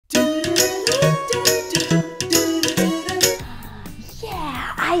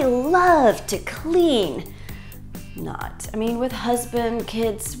love to clean. Not. I mean, with husband,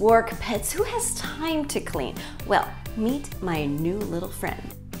 kids, work, pets, who has time to clean? Well, meet my new little friend,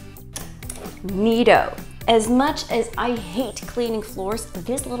 Neato. As much as I hate cleaning floors,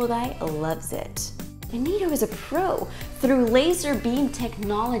 this little guy loves it. And Neato is a pro. Through laser beam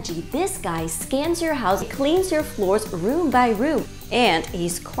technology, this guy scans your house, cleans your floors room by room. And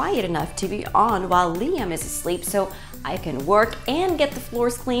he's quiet enough to be on while Liam is asleep, so I can work and get the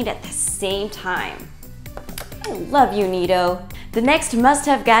floors cleaned at the same time. I love you, Neato. The next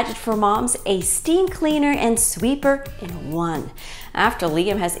must-have gadget for moms, a steam cleaner and sweeper in one. After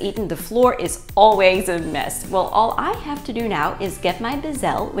Liam has eaten, the floor is always a mess. Well, all I have to do now is get my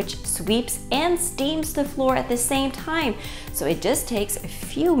Bissell, which sweeps and steams the floor at the same time. So it just takes a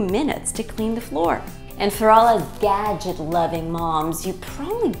few minutes to clean the floor. And for all us gadget-loving moms, you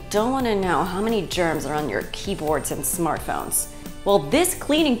probably don't want to know how many germs are on your keyboards and smartphones. Well, this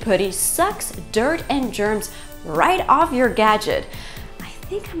cleaning putty sucks dirt and germs right off your gadget. I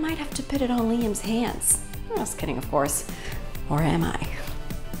think I might have to put it on Liam's hands. I'm just kidding, of course. Or am I?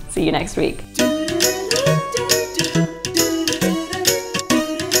 See you next week.